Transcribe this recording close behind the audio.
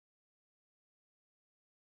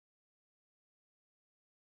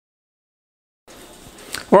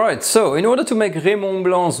Alright, so in order to make Raymond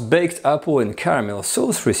Blanc's baked apple and caramel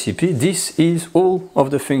sauce recipe, this is all of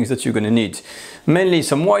the things that you're gonna need. Mainly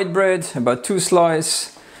some white bread, about 2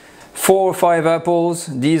 slices, 4 or 5 apples.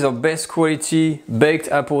 These are best quality baked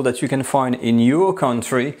apple that you can find in your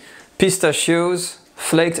country. Pistachios,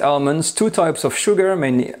 flaked almonds, 2 types of sugar,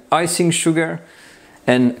 mainly icing sugar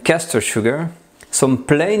and castor sugar, some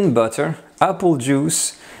plain butter, apple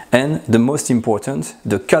juice, and the most important,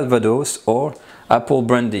 the Calvados or apple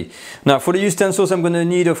brandy. Now for the utensils, I'm going to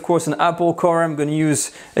need, of course, an apple core. I'm going to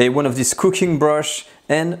use one of these cooking brush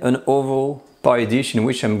and an oval pie dish in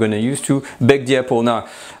which I'm going to use to bake the apple. Now,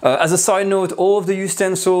 as a side note, all of the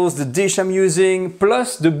utensils, the dish I'm using,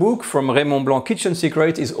 plus the book from Raymond Blanc Kitchen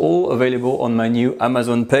Secret is all available on my new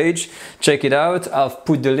Amazon page. Check it out. I've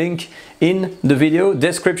put the link in the video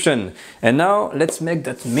description. And now let's make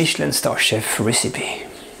that Michelin star chef recipe.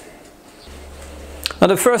 Now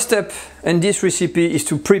the first step in this recipe is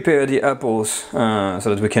to prepare the apples so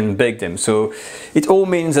that we can bake them. So it all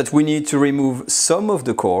means that we need to remove some of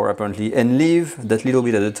the core apparently and leave that little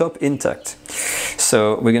bit at the top intact.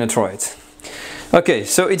 So we're gonna try it. Okay,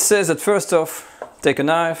 so it says that first off, take a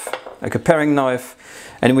knife, like a paring knife,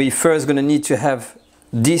 and we first gonna need to have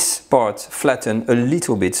this part flattened a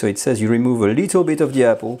little bit. So it says you remove a little bit of the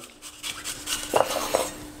apple.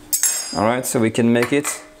 All right, so we can make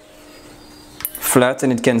it flat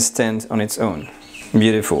and it can stand on its own.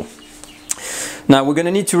 Beautiful. Now we're going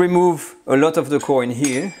to need to remove a lot of the core in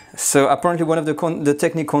here. So apparently one of the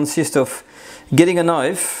technique consists of getting a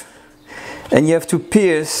knife and you have to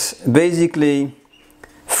pierce basically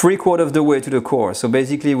 3/4 of the way to the core. So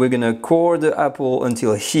basically we're going to core the apple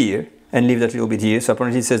until here and leave that little bit here. So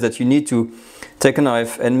apparently it says that you need to take a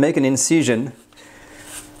knife and make an incision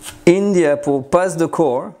in the apple past the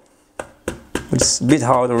core, which is a bit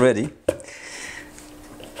hard already,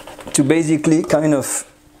 to basically kind of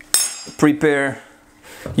prepare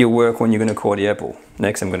your work when you're going to core the apple.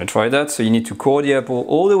 Next I'm going to try that. So you need to core the apple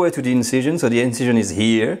all the way to the incision. So the incision is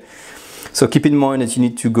here. So keep in mind that you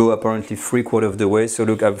need to go apparently 3/4 of the way. So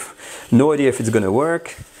look, I've no idea if it's going to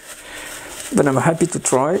work, but I'm happy to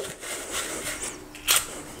try.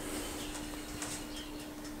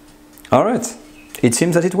 Alright, it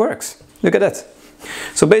seems that it works. Look at that.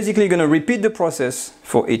 So basically you're going to repeat the process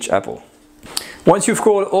for each apple. Once you've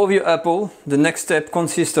cored all of your apple, the next step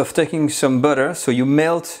consists of taking some butter. So you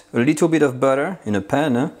melt a little bit of butter in a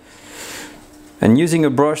pan, and using a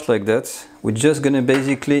brush like that, we're just gonna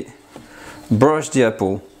basically brush the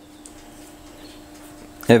apple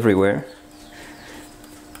everywhere,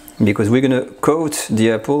 because we're gonna coat the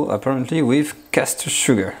apple apparently with castor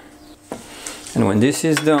sugar. And when this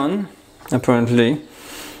is done, apparently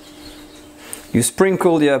you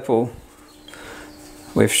sprinkle the apple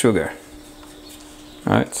with sugar.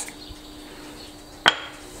 Right.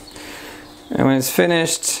 And when it's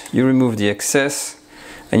finished, you remove the excess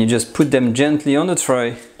and you just put them gently on the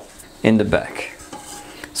tray in the back.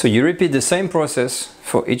 So you repeat the same process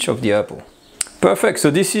for each of the apple. Perfect, so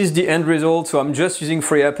this is the end result. So I'm just using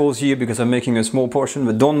 3 apples here because I'm making a small portion,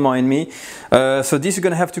 but don't mind me. So this is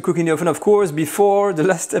gonna have to cook in the oven, of course. Before, the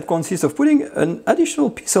last step consists of putting an additional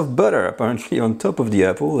piece of butter apparently on top of the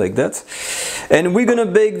apple, like that. And we're gonna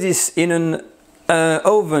bake this in an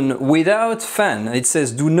oven without fan. It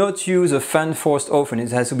says do not use a fan forced oven.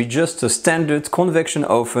 It has to be just a standard convection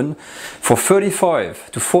oven for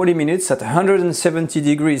 35 to 40 minutes at 170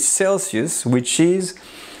 degrees Celsius, which is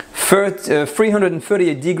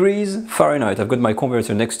 338 degrees Fahrenheit. I've got my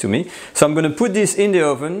converter next to me. So I'm going to put this in the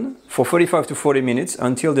oven for 35 to 40 minutes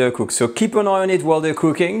until they're cooked. So keep an eye on it while they're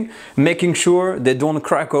cooking, making sure they don't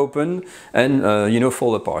crack open and you know,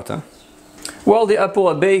 fall apart. While the apple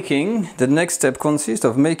are baking, the next step consists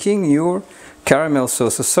of making your caramel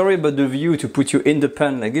sauce. So sorry about the view to put you in the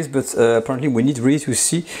pan like this, but apparently we need really to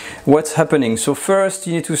see what's happening. So first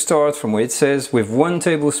you need to start from where it says with 1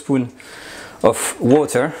 tablespoon of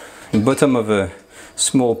water in the bottom of a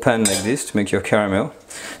small pan like this to make your caramel.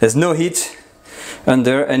 There's no heat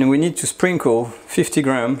under, and we need to sprinkle 50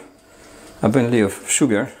 grams apparently of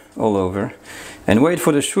sugar all over and wait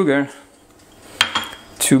for the sugar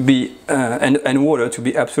to be and water to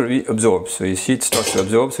be absolutely absorbed. So you see it starts to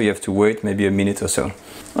absorb, so you have to wait maybe a minute or so.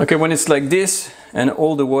 Okay, when it's like this and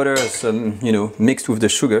all the water is you know, mixed with the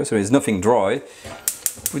sugar, so there's nothing dry,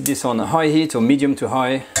 put this on a high heat or medium to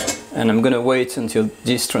high, and I'm gonna wait until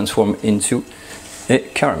this transforms into a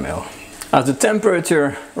caramel. As the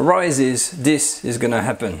temperature rises, this is gonna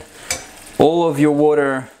happen. All of your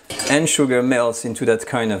water and sugar melts into that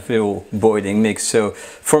kind of little boiling mix. So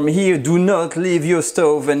from here, do not leave your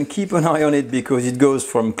stove and keep an eye on it, because it goes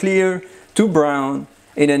from clear to brown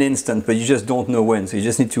in an instant, but you just don't know when. So you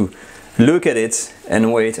just need to look at it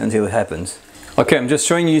and wait until it happens. Okay, I'm just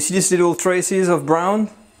showing you, see these little traces of brown?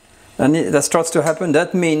 And that starts to happen.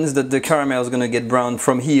 That means that the caramel is going to get brown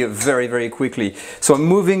from here very, very quickly. So I'm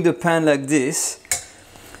moving the pan like this,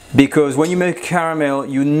 because when you make caramel,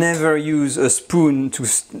 you never use a spoon to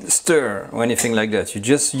stir or anything like that. You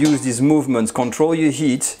just use these movements, control your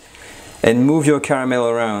heat, and move your caramel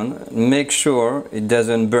around. Make sure it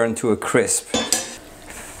doesn't burn to a crisp.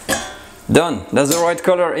 Done. That's the right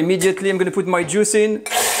color. Immediately I'm going to put my juice in.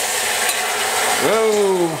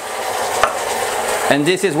 Whoa! And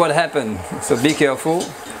this is what happened. So be careful.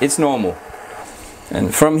 It's normal.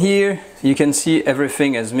 And from here you can see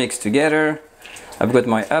everything is mixed together. I've got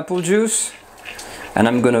my apple juice and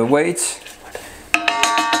I'm going to wait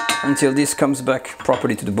until this comes back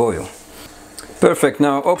properly to the boil. Perfect.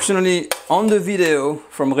 Now optionally on the video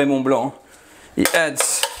from Raymond Blanc, he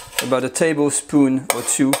adds about a tablespoon or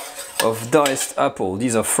two of diced apple.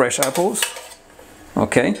 These are fresh apples.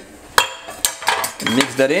 Okay.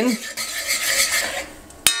 Mix that in.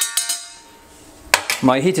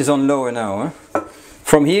 My heat is on lower now.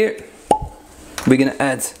 From here we're gonna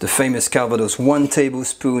add the famous Calvados, 1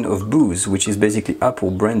 tablespoon of booze, which is basically apple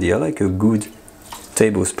brandy. I like a good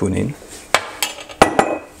tablespoon in.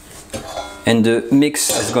 And the mix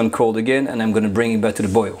has gone cold again, and I'm gonna bring it back to the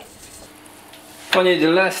boil. Finally, the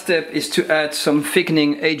last step is to add some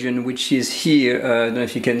thickening agent, which is here, I don't know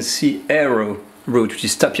if you can see, arrowroot, which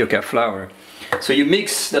is tapioca flour. So you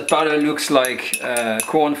mix, that powder looks like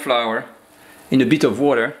corn flour in a bit of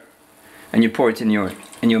water, and you pour it in your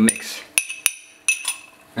mix.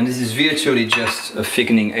 And this is virtually just a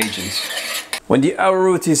thickening agent. When the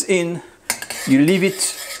arrowroot is in, you leave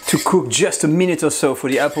it to cook just a minute or so for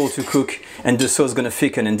the apple to cook, and the sauce is going to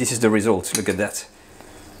thicken, and this is the result. Look at that.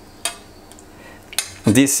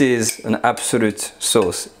 This is an absolute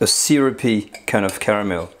sauce, a syrupy kind of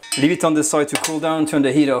caramel. Leave it on the side to cool down, turn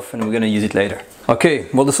the heat off, and we're going to use it later. Okay,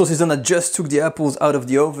 well, the sauce is done. I just took the apples out of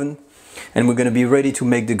the oven, and we're going to be ready to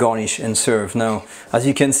make the garnish and serve. Now, as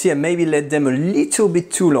you can see, I maybe let them a little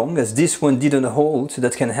bit too long, as this one didn't hold, so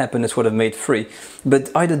that can happen. That's what I've made 3. But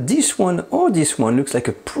either this one or this one looks like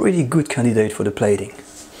a pretty good candidate for the plating.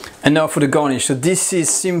 And now for the garnish. So this is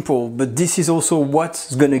simple, but this is also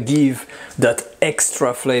what's going to give that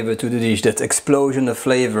extra flavor to the dish, that explosion of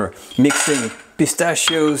flavor. Mixing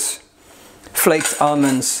pistachios, flaked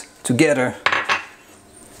almonds together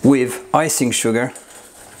with icing sugar.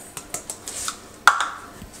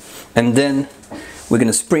 And then we're going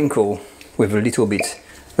to sprinkle with a little bit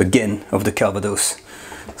again of the Calvados.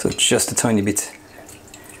 So just a tiny bit.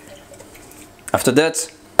 After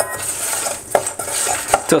that,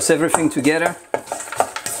 toss everything together.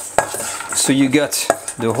 So you got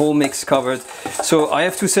the whole mix covered. So I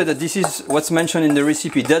have to say that this is what's mentioned in the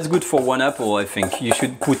recipe. That's good for 1 apple, I think. You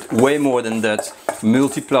should put way more than that.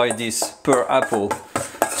 Multiply this per apple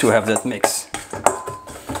to have that mix.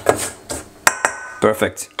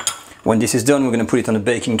 Perfect. When this is done, we're going to put it on a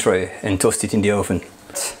baking tray and toast it in the oven.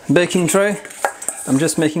 Baking tray, I'm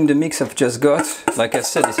just making the mix I've just got. Like I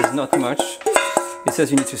said, this is not much. It says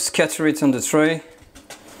you need to scatter it on the tray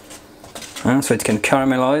so it can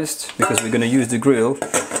caramelize, because we're going to use the grill.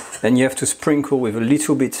 Then you have to sprinkle with a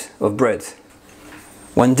little bit of bread.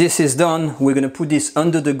 When this is done, we're going to put this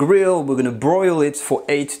under the grill. We're going to broil it for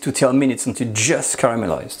 8 to 10 minutes until it just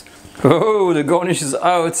caramelized. Oh, the garnish is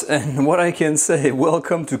out, and what I can say,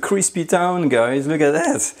 welcome to Crispy Town, guys. Look at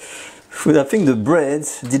that. I think the bread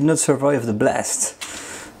did not survive the blast.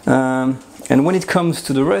 And when it comes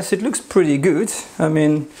to the rest, it looks pretty good. I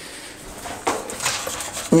mean,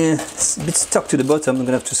 yeah, it's a bit stuck to the bottom. I'm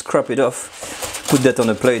gonna have to scrap it off, put that on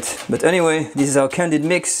a plate. But anyway, this is our candied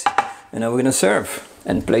mix, and now we're gonna serve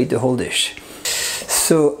and plate the whole dish.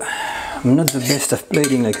 So, I'm not the best at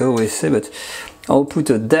plating, like I always say, but I'll put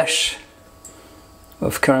a dash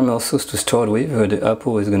of caramel sauce to start with, where the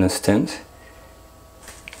apple is gonna stand.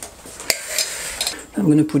 I'm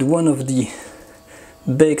gonna put one of the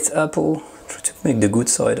baked apple, try to make the good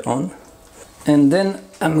side on. And then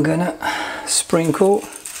I'm gonna sprinkle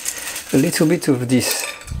a little bit of this.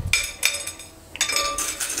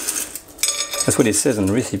 That's what it says on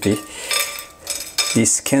the recipe.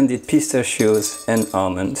 These candied pistachios and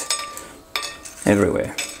almonds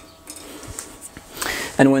everywhere.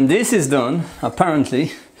 And when this is done,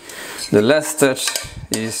 apparently, the last touch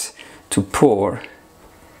is to pour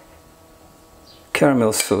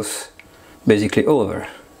caramel sauce basically all over.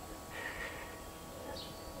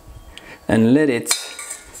 And let it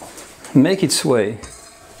make its way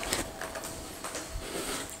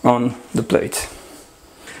on the plate.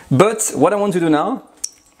 But what I want to do now,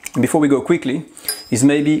 before we go quickly, is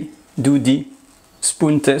maybe do the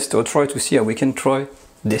spoon test or try to see how we can try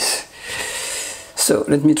this. So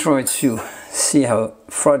let me try to see how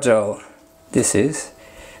fragile this is.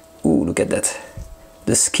 Ooh, look at that.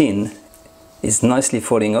 The skin is nicely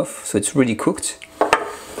falling off, so it's really cooked.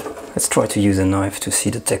 Let's try to use a knife to see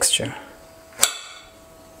the texture.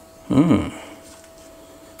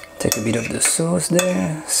 Take a bit of the sauce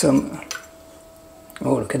there,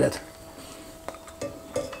 oh, look at that.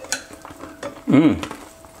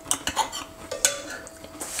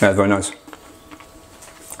 That's very nice.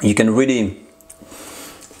 You can really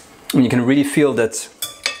feel that.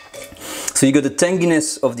 So you got the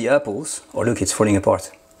tanginess of the apples. Oh look, it's falling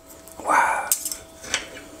apart. Wow.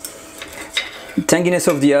 Tanginess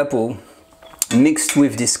of the apple mixed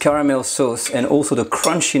with this caramel sauce and also the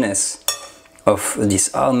crunchiness of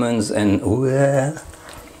these almonds and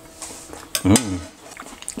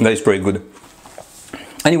that is pretty good.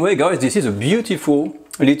 Anyway guys, this is a beautiful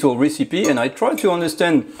little recipe, and I try to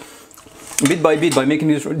understand bit by bit by making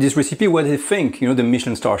this recipe what they think, you know, the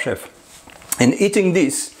Michelin star chef. And eating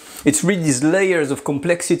this, it's really these layers of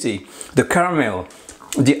complexity, the caramel,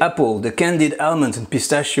 the apple, the candied almonds and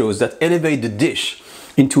pistachios that elevate the dish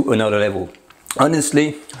into another level.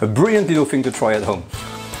 Honestly, a brilliant little thing to try at home.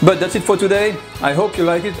 But that's it for today. I hope you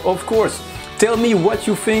like it, of course. Tell me what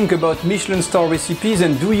you think about Michelin star recipes,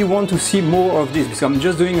 and do you want to see more of this? Because I'm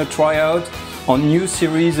just doing a tryout on new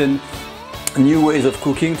series and new ways of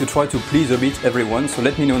cooking to try to please a bit everyone. So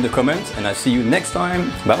let me know in the comments, and I'll see you next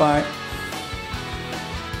time. Bye bye.